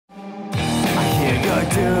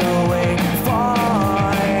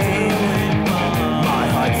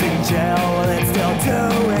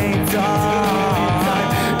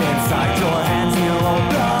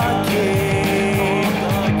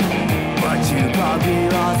be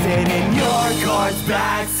lost in your car's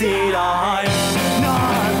backseat. I'm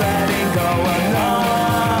not letting go of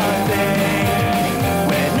nothing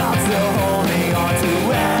when I'm still holding on to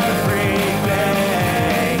everything.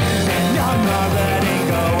 And I'm not letting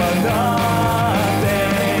go of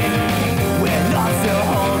nothing when I'm still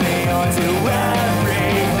holding on to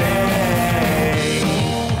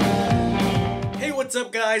everything. Hey, what's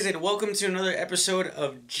up, guys, and welcome to another episode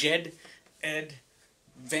of Jed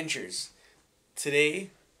Adventures.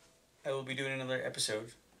 Today, I will be doing another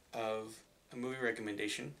episode of a movie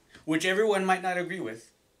recommendation, which everyone might not agree with.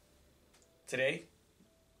 Today,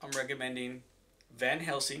 I'm recommending Van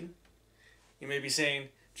Helsing. You may be saying,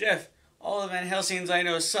 Jeff, all the Van Helsings I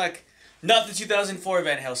know suck. Not the 2004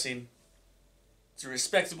 Van Helsing. It's a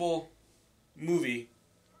respectable movie,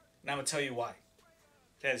 and I'm going to tell you why.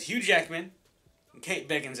 It has Hugh Jackman and Kate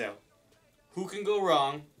Beckinsale. Who can go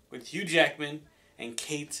wrong with Hugh Jackman and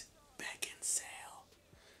Kate Beckinsale?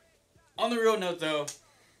 On the real note, though,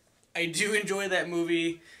 I do enjoy that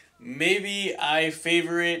movie. Maybe I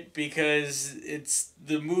favor it because it's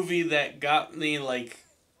the movie that got me, like,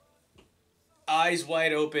 eyes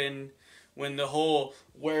wide open when the whole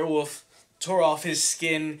werewolf tore off his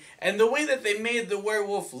skin. And the way that they made the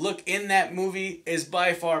werewolf look in that movie is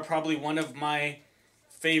by far probably one of my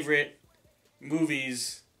favorite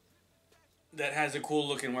movies that has a cool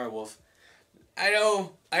looking werewolf. I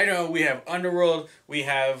know, we have Underworld, we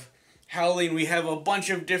have Howling, we have a bunch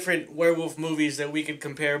of different werewolf movies that we could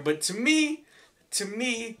compare, but to me,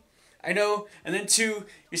 I know, and then two,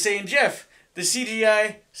 you're saying, Jeff, the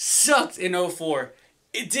CGI sucked in 04.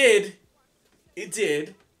 It did,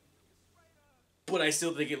 but I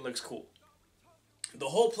still think it looks cool. The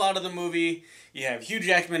whole plot of the movie, you have Hugh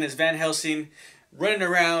Jackman as Van Helsing, running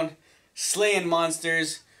around, slaying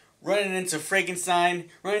monsters, running into Frankenstein,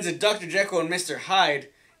 running into Dr. Jekyll and Mr. Hyde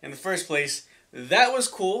in the first place. That was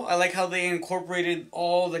cool. I like how they incorporated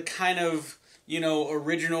all the kind of,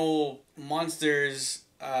 original monsters,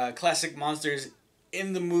 classic monsters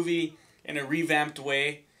in the movie in a revamped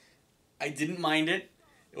way. I didn't mind it.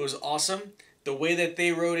 It was awesome. The way that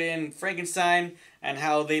they wrote in Frankenstein and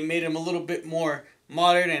how they made him a little bit more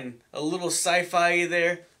modern and a little sci-fi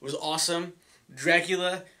there was awesome.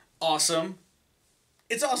 Dracula, awesome.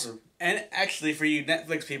 It's awesome. And actually, for you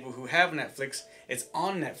Netflix people who have Netflix, it's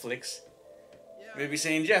on Netflix. Maybe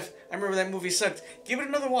saying, Jeff, I remember that movie sucked. Give it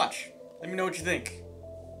another watch. Let me know what you think.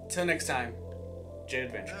 Till next time, Jed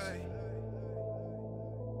Adventures.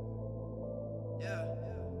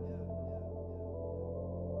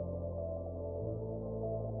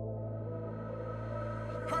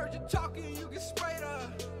 Heard you talking, you can spray